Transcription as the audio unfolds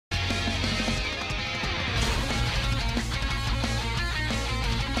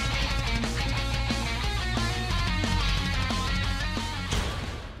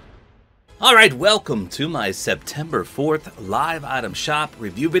Alright, welcome to my September 4th live item shop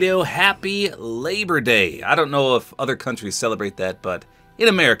review video. Happy Labor Day. I don't know if other countries celebrate that, but in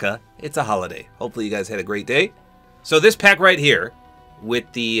America, it's a holiday. Hopefully you guys had a great day. So this pack right here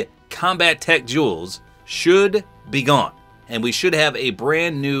with the Combat Tech Jewels should be gone. And we should have a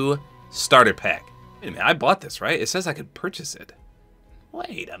brand new starter pack. Wait a minute, I bought this, right? It says I could purchase it.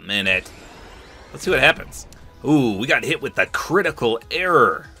 Wait a minute. Let's see what happens. Ooh, we got hit with the critical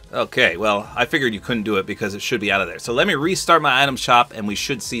error. Okay, well, I figured you couldn't do it because it should be out of there. So let me restart my item shop and we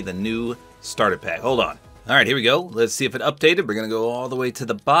should see the new starter pack. Hold on. All right, here we go. Let's see if it updated. We're going to go all the way to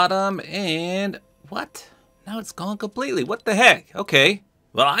the bottom and what? Now it's gone completely. What the heck? Okay.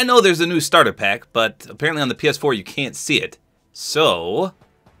 Well, I know there's a new starter pack, but apparently on the PS4 you can't see it. So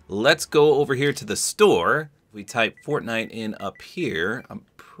let's go over here to the store. We type Fortnite in up here. I'm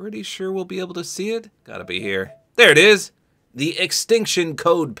pretty sure we'll be able to see it. Gotta be here. There it is. The Extinction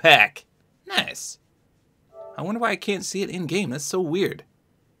code pack. Nice. I wonder why I can't see it in game. That's so weird.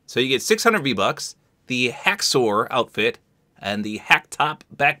 So you get 600 V-Bucks, the Hacksaw outfit, and the Hack Top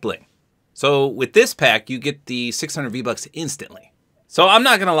back bling. So with this pack, you get the 600 V-Bucks instantly. So I'm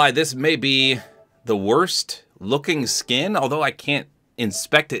not gonna lie, this may be the worst looking skin, although I can't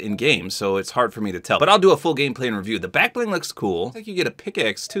inspect it in game, so it's hard for me to tell. But I'll do a full gameplay and review. The back bling looks cool. I think you get a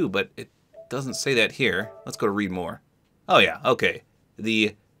pickaxe too, but it doesn't say that here. Let's go to read more. Oh yeah, okay.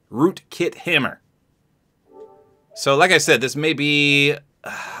 The Root Kit Hammer. So like I said, this may be,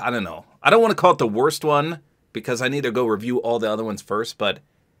 I don't know. I don't want to call it the worst one because I need to go review all the other ones first, but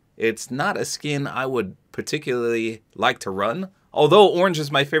it's not a skin I would particularly like to run, although orange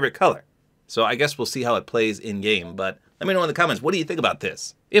is my favorite color. So I guess we'll see how it plays in game, but let me know in the comments, what do you think about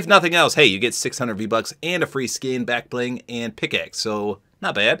this? If nothing else, hey, you get 600 V-Bucks and a free skin, back bling, and pickaxe, so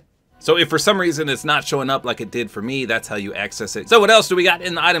not bad. So if for some reason it's not showing up like it did for me, that's how you access it. So what else do we got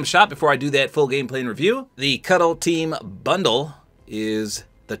in the item shop before I do that full gameplay and review? The Cuddle Team Bundle is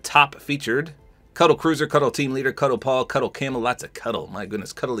the top featured. Cuddle Cruiser, Cuddle Team Leader, Cuddle Paw, Cuddle Camel, lots of cuddle. My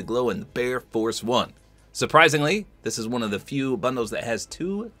goodness, Cuddly Glow and the Bear Force 1. Surprisingly, this is one of the few bundles that has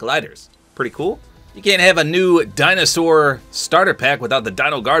 2 gliders. Pretty cool. You can't have a new dinosaur starter pack without the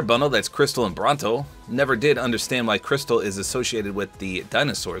Dino Guard bundle. That's Crystal and Bronto. Never did understand why Crystal is associated with the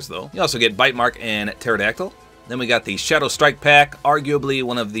dinosaurs, though. You also get Bite Mark and Pterodactyl. Then we got the Shadow Strike pack, arguably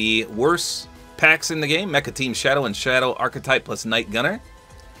one of the worst packs in the game. Mecha Team Shadow and Shadow Archetype plus Night Gunner.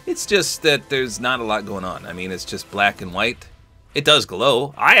 It's just that there's not a lot going on. I mean, it's just black and white. It does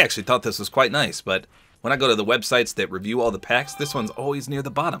glow. I actually thought this was quite nice, but when I go to the websites that review all the packs, this one's always near the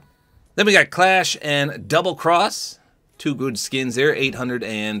bottom. Then we got Clash and Double Cross. 2 good skins there, 800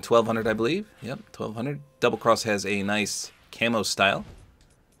 and 1200, I believe. Yep, 1200. Double Cross has a nice camo style.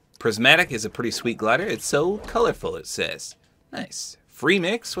 Prismatic is a pretty sweet glider. It's so colorful, it says. Nice. Free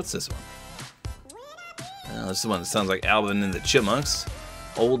Mix, what's this one? This is the one that sounds like Alvin and the Chipmunks.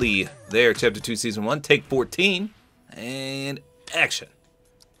 Oldie there, Chapter 2, Season 1. Take 14. And action.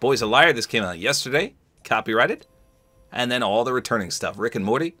 Boy's a Liar, this came out yesterday. Copyrighted. And then all the returning stuff. Rick and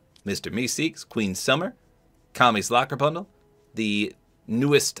Morty. Mr. Meeseeks, Queen Summer, Kami's Locker Bundle, the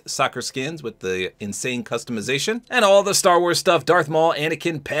newest soccer skins with the insane customization, and all the Star Wars stuff, Darth Maul,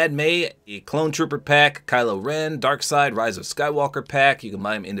 Anakin, Padme, a Clone Trooper pack, Kylo Ren, Darkseid, Rise of Skywalker pack, you can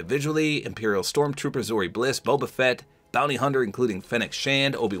buy them individually, Imperial Stormtrooper, Zori Bliss, Boba Fett, Bounty Hunter including Fennec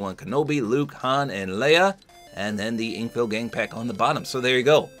Shand, Obi-Wan Kenobi, Luke, Han, and Leia, and then the Inkville Gang pack on the bottom. So there you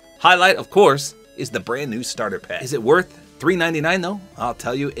go. Highlight, of course, is the brand new starter pack. Is it worth $3.99 though? I'll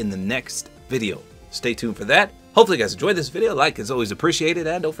tell you in the next video. Stay tuned for that. Hopefully you guys enjoyed this video. Like is always appreciated,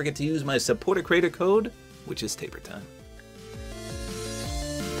 and don't forget to use my Support-A-Creator code, which is tabortime.